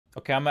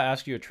Okay, I'm gonna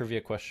ask you a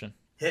trivia question.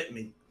 Hit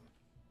me.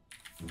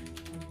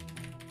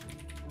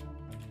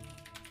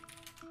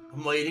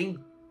 I'm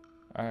waiting.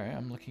 Alright,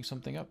 I'm looking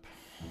something up.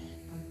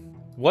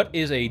 What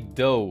is a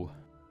doe?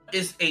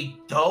 Is a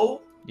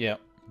doe? Yeah.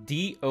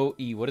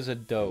 D-O-E. What is a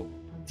doe?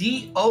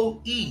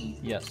 D-O-E.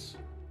 Yes.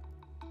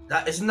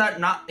 That isn't that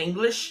not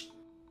English?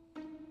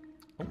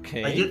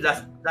 Okay.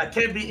 That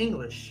can't be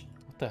English.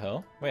 What the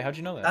hell? Wait, how'd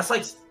you know that? That's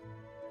like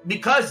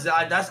because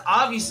that's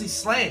obviously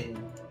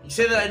slang. You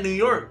say that in New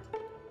York.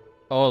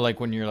 Oh, like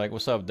when you're like,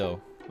 "What's up,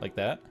 doe?" Like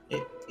that?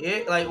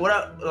 Like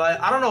what? Like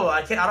I don't know.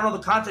 I don't know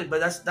the context, but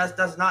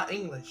that's not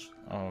English.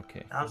 Oh, okay.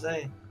 You know what I'm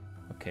saying.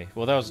 Okay.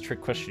 Well, that was a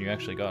trick question. You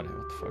actually got it.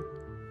 What the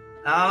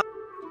fuck?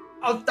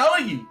 I'm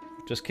telling you.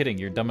 Just kidding.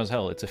 You're dumb as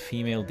hell. It's a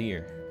female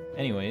deer.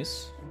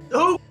 Anyways.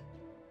 Who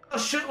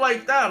shit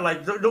like that?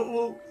 Like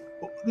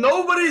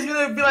nobody's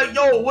gonna be like,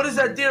 "Yo, what is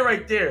that deer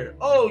right there?"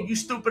 Oh, you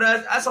stupid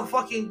ass. That's a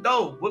fucking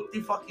doe. What do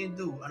you fucking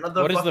do?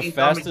 Another. What is the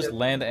fastest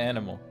land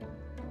animal?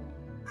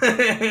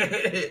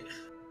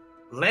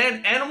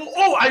 Land animal?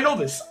 Oh, I know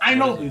this. I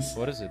know this.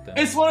 What is it then?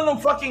 It's one of them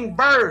fucking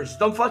birds.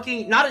 Them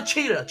fucking not a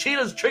cheetah.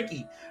 Cheetah's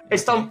tricky.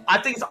 It's them. I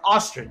think it's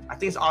ostrich. I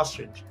think it's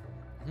ostrich.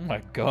 Oh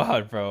my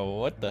god, bro!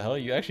 What the hell?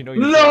 You actually know?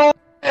 No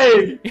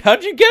way!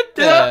 How'd you get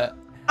that?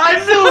 I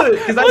knew it.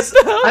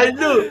 I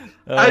knew it.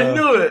 I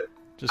knew it.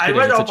 Just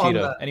kidding, it's a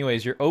cheetah.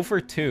 Anyways, you're 0 for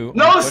 2.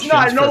 No, it's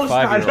not. No, it's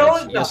not. No,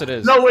 it's not. Yes, it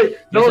is. No, wait.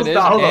 No, yes, it's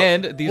not. Hold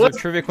and these are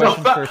trivia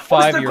questions for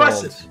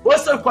 5-year-olds.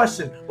 What's the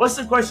question? What's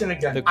the question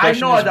again? The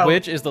question is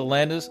which is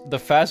the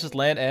fastest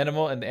land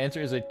animal, and the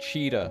answer is a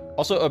cheetah.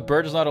 Also, a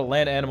bird is not a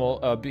land animal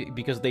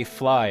because they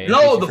fly.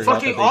 No, the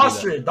fucking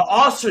ostrich. The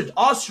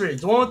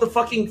ostrich. The one with the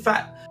fucking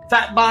fat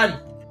body.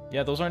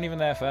 Yeah, those aren't even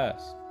that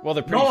fast. Well,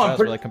 they're pretty fast,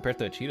 but like compared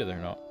to a cheetah, they're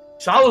not.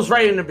 So I was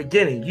right in the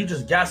beginning. You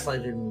just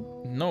gaslighted me.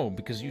 No,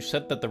 because you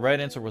said that the right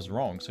answer was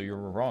wrong, so you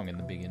were wrong in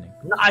the beginning.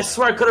 No, I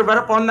swear I could have read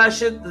up on that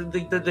shit.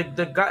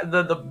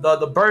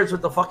 The birds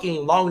with the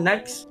fucking long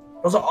necks.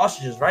 Those are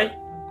ostriches, right?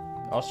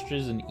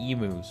 Ostriches and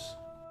emus.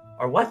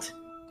 Or what?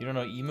 You don't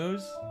know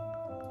emus?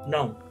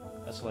 No.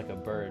 That's like a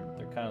bird.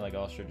 They're kind of like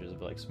ostriches,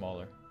 but like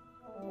smaller.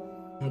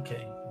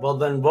 Okay. Well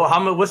then,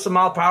 what's the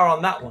mile per hour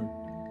on that one?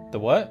 The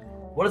what?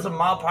 What is the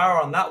mile per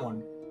hour on that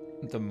one?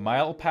 The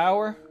mile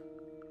power?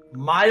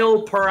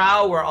 Mile per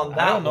hour on that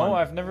one. I don't know.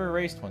 I've never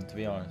raced one, to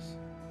be honest.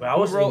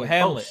 Who wrote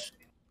Hamlet?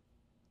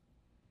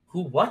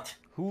 Who what?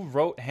 Who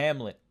wrote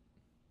Hamlet?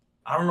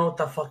 I don't know what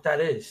the fuck that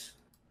is.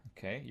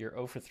 Okay, you're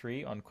 0 for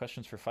 3 on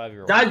questions for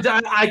 5-year-olds.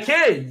 I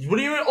can't. What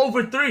do you mean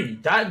over 3?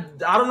 I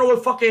don't know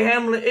what fucking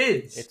Hamlet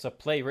is. It's a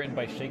play written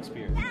by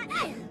Shakespeare.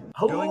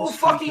 Who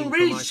fucking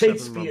reads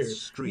Shakespeare?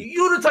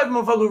 You the type of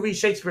motherfucker who reads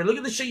Shakespeare. Look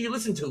at the shit you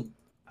listen to.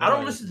 I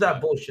don't listen to that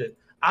bullshit.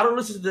 I don't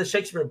listen to the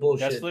Shakespeare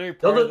bullshit. That's literally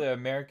part of the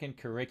American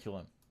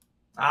curriculum.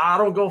 I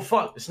don't go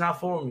fuck. It's not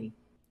for me.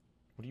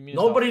 What do you mean?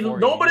 Nobody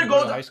goes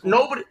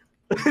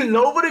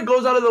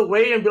out of the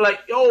way and be like,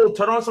 "Yo,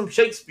 turn on some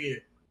Shakespeare."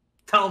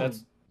 Tell me.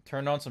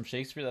 Turn on some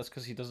Shakespeare. That's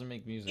because he doesn't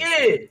make music.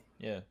 Yeah.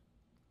 Yeah.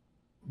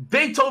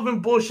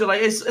 Beethoven bullshit.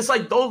 Like it's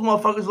like those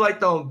motherfuckers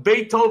like the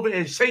Beethoven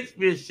and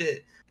Shakespeare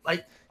shit.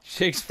 Like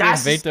Shakespeare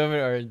and Beethoven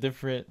are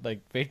different. Like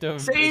Beethoven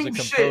is a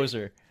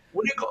composer. Shit.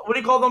 What do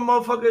you call them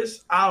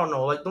motherfuckers? I don't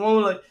know. Like the one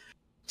with like,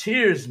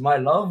 "Cheers, my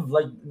love."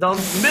 Like the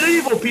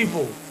medieval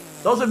people.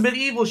 Those are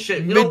medieval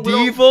shit.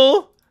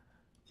 Medieval?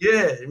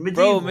 Yeah, medieval.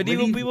 Bro,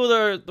 medieval people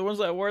are the ones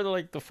that wear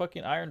the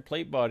fucking iron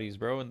plate bodies,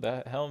 bro, and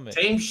the helmet.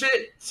 Same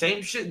shit.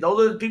 Those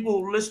are the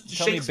people who listen to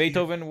Shakespeare. Tell me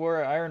Beethoven wore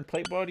an iron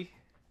plate body?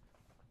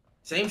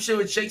 Same shit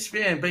with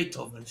Shakespeare and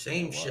Beethoven.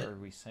 Same shit. What are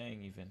we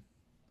saying even?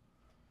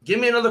 Give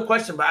me another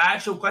question, but an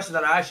actual question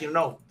that I actually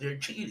know. They're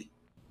cheating.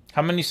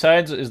 How many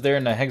sides is there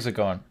in a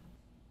hexagon?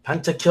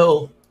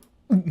 Pentakill.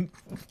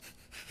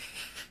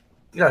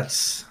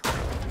 Yes.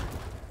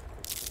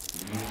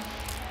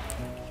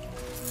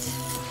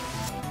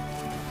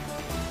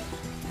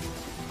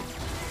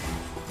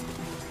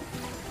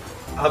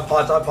 I have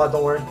pods,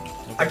 don't worry.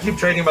 Okay. I keep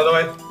trading, by the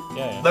way.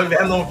 Yeah. Look, they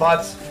have no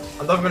pods.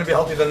 I'm never gonna be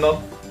healthy than them.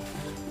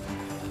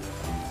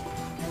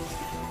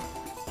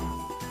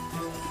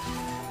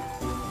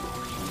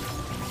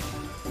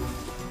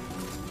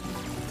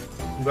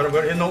 I'm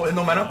gonna hit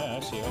no mana. Yeah, I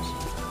see.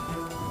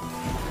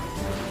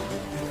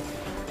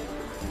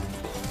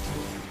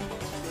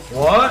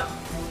 What?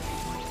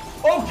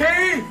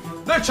 Okay!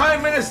 The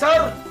Chime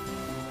Minister!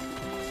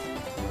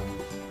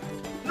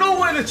 No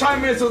way the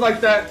Chime Minister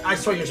like that! I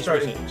swear you're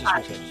starting.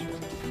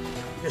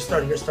 You're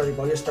starting,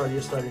 bro. You're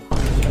starting.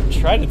 I'm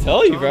trying to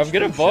tell you, bro. I'm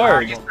getting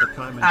bored. You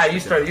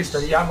started.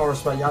 You have more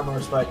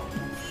respect.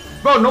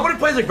 Bro, nobody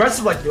plays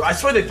aggressive like you. I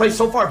swear they play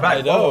so far back.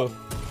 I know.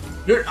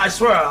 I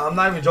swear, I'm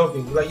not even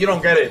joking. Like, you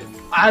don't get it.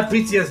 I have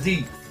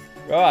PTSD.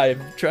 Bro,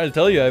 I'm trying to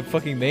tell you, I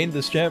fucking mained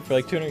this champ for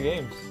like 200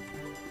 games.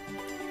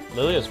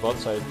 Lilia's bot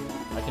side.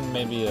 I can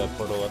maybe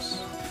portal us.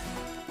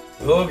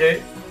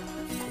 Okay.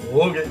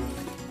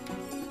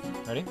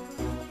 Ready?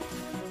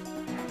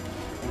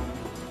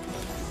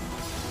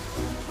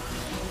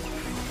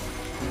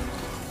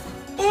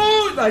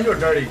 Ooh, nah, you're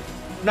dirty.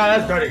 Nah,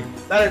 that's dirty.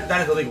 That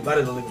is illegal.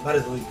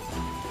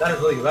 That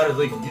is legal. That is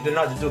legal. You did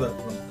not just do that.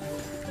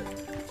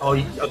 Oh,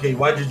 okay.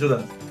 Why did you do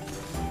that?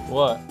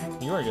 What?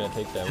 You weren't gonna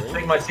take that, were you?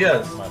 Take my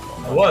CS. My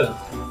fault. I was.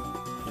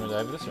 You wanna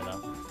dive this or no?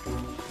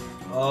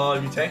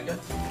 You tank it?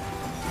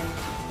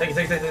 Take it.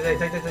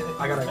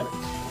 I got it.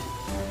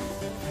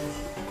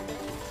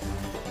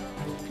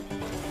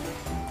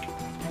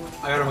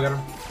 I got him.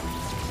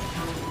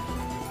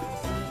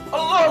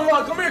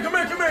 Allah, come here.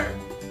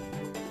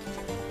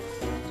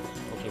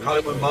 Okay,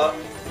 Kali went bot.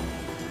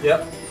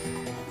 Yep.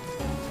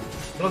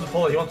 He wants to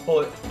pull it.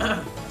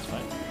 That's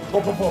fine.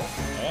 Pull.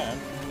 Yeah,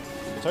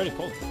 it's already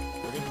pulled.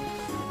 We're good.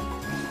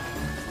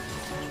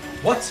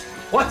 What? It's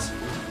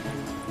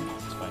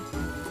fine.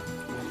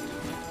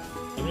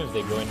 Even if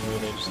they go in here,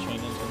 they just chain in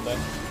and back.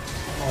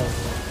 Oh.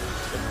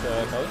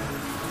 With Kali.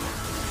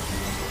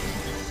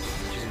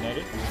 She's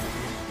ignited.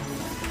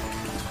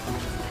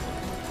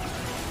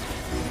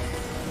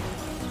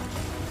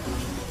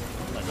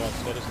 Oh my god,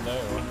 Scud isn't there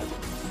or what?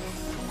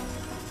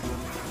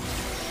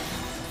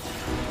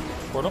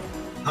 Portal?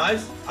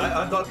 Nice.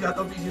 I thought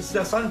you see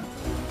that son.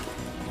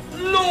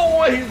 No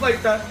way he's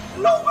like that.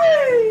 No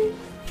way.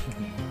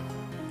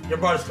 Your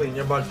bar's clean.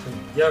 You're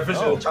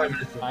officially the Chime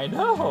Minister. I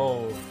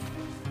know.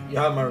 You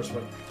have my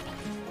respect.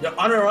 You're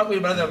unironically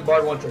better than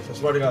Bard 1 trick, I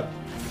swear to God.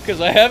 Because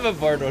I have a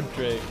Bard on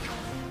trick.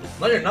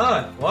 No, you're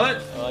not.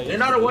 What? You're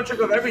not a 1 trick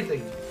of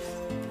everything.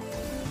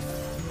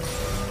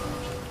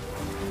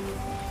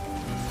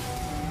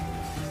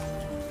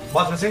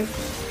 Boss missing?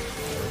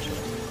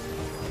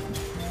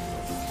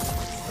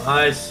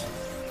 Nice.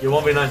 You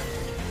 1v9.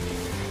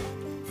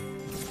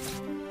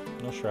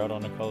 No shroud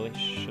on a Kali,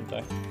 should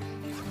die.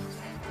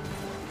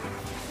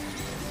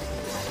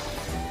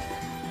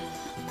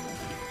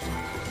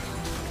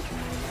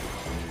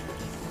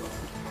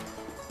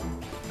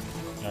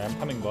 Alright, I'm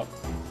coming bot.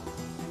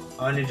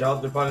 I need your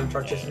help. They're probably gonna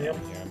try chasing you.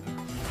 I'm here.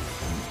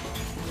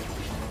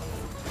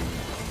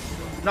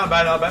 Not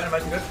bad. It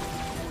might be good.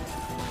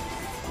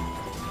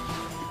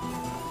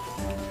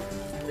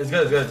 It's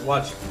good.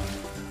 Watch.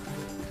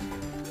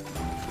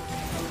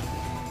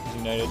 He's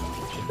united.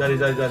 He's dead.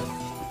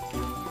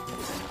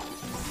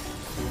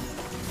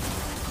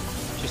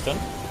 She's done.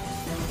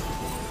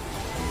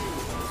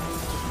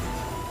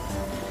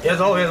 He has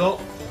ult.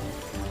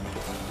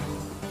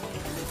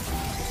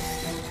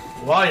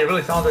 Wow, you're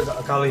really talented,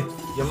 Akali.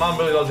 Your mom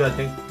really loves you, I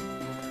think.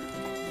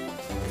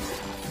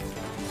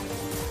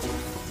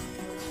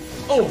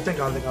 Oh, thank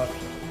God.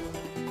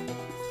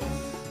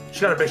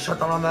 She got a big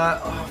shutdown on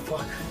that. Oh,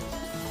 fuck.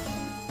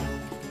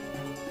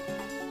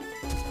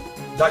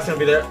 Doc's gonna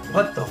be there.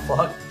 What the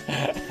fuck?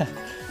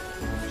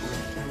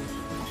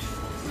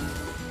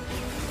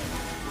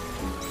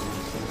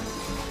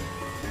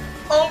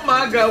 Oh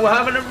my God, we're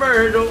having a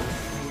Virgil.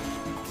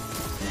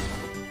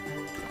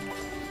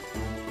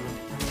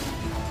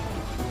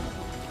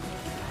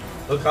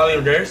 Look, Kali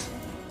and Darius.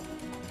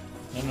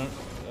 No.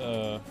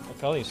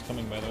 Akali's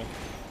coming, by the way.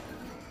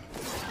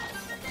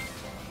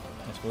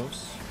 Nice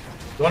moves.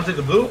 You want to take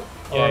the blue?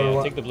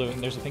 Yeah, take the blue.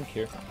 There's a pink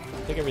here.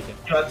 Take everything.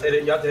 You have to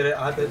hit it. I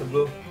have to hit the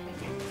blue.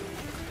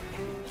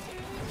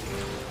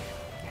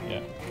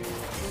 Yeah.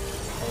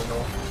 Oh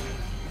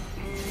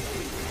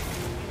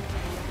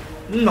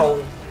no.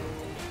 No.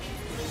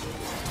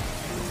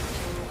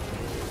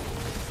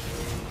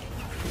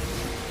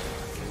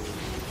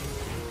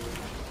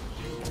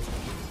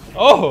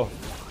 Oh!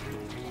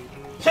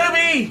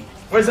 Chubby!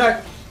 Where's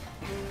that?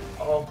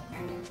 Oh.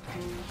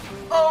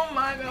 Oh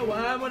my God,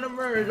 why am I on the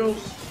Virgil?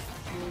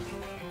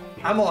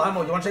 Ammo,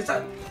 you want to chase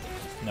that?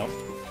 No.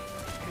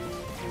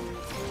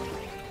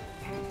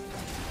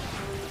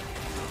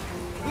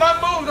 My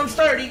moves, I'm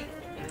sturdy.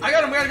 I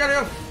got him, I gotta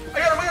go.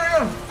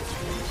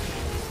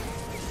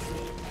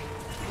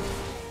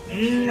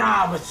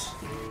 Nah, but...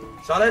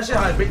 Saw that shit?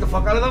 How I beat the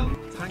fuck out of them?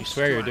 You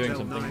swear you're doing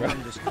something, bro.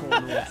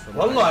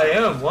 Wallah, I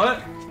am.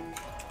 What?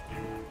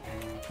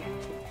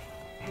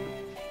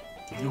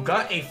 You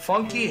got a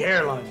funky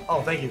hairline.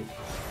 Oh, thank you.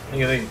 Thank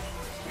you.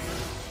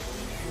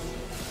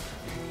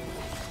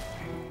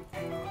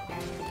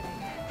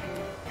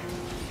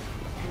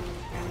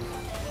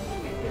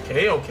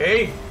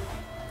 Okay.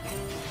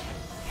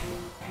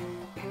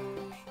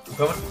 I'm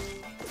coming.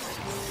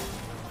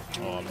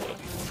 Oh, I'm dead.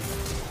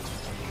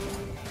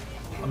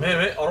 I'm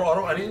hit.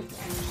 Auto, I need.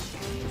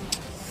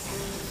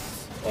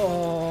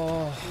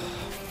 Oh,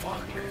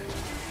 fuck.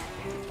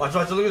 Watch,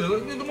 look at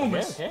the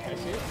movements. Okay, I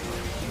see it.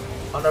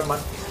 Oh, never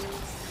mind.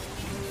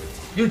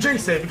 You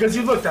jinxed it because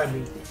you looked at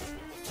me.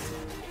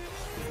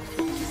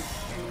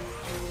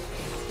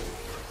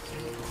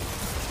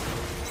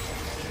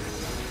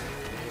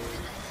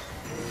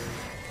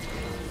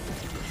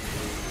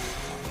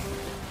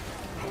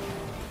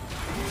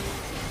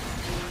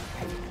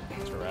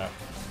 It's a wrap.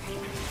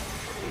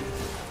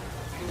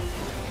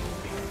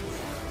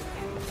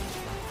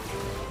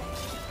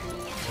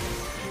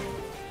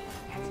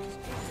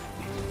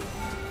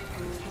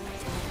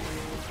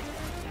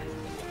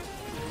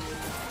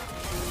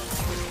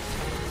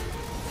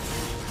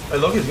 Hey,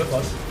 Loki's good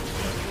plus.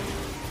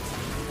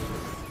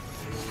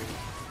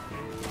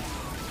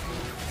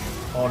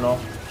 Oh no.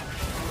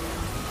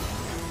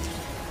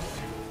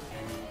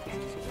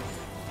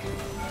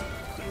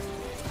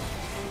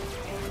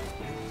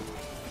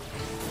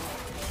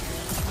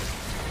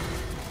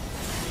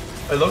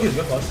 Hey, Loki's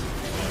good, boss.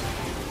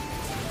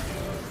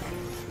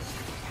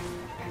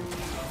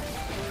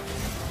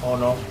 Oh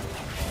no.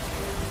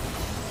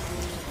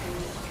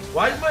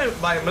 Why is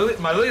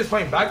my Lily's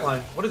playing backline?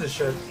 What is this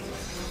shit?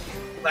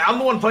 Like, I'm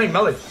the one playing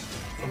melee.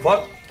 The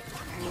fuck?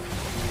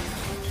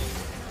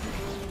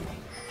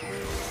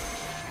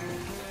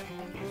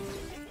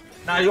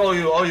 Nah, you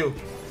owe you.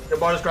 Your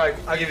bard is cracked.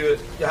 I'll give you it.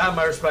 You have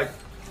my respect.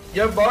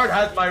 Your bard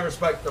has my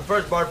respect. The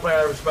first bard player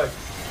I respect.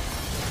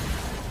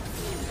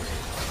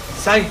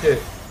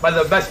 Sancted by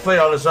the best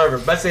player on the server.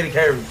 Best AD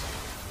carry.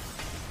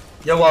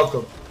 You're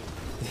welcome.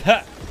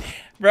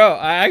 Bro,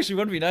 I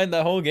actually 1v9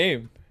 that whole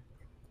game.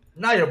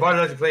 Nah, your bard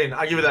doesn't clean.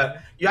 I'll give you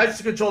that. You have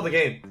to control the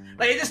game.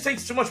 Like, it just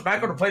takes too much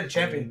macro to play the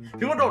champion.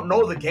 People don't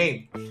know the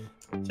game.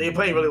 So you're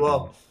playing really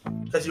well.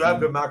 Because you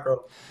have good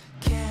macro.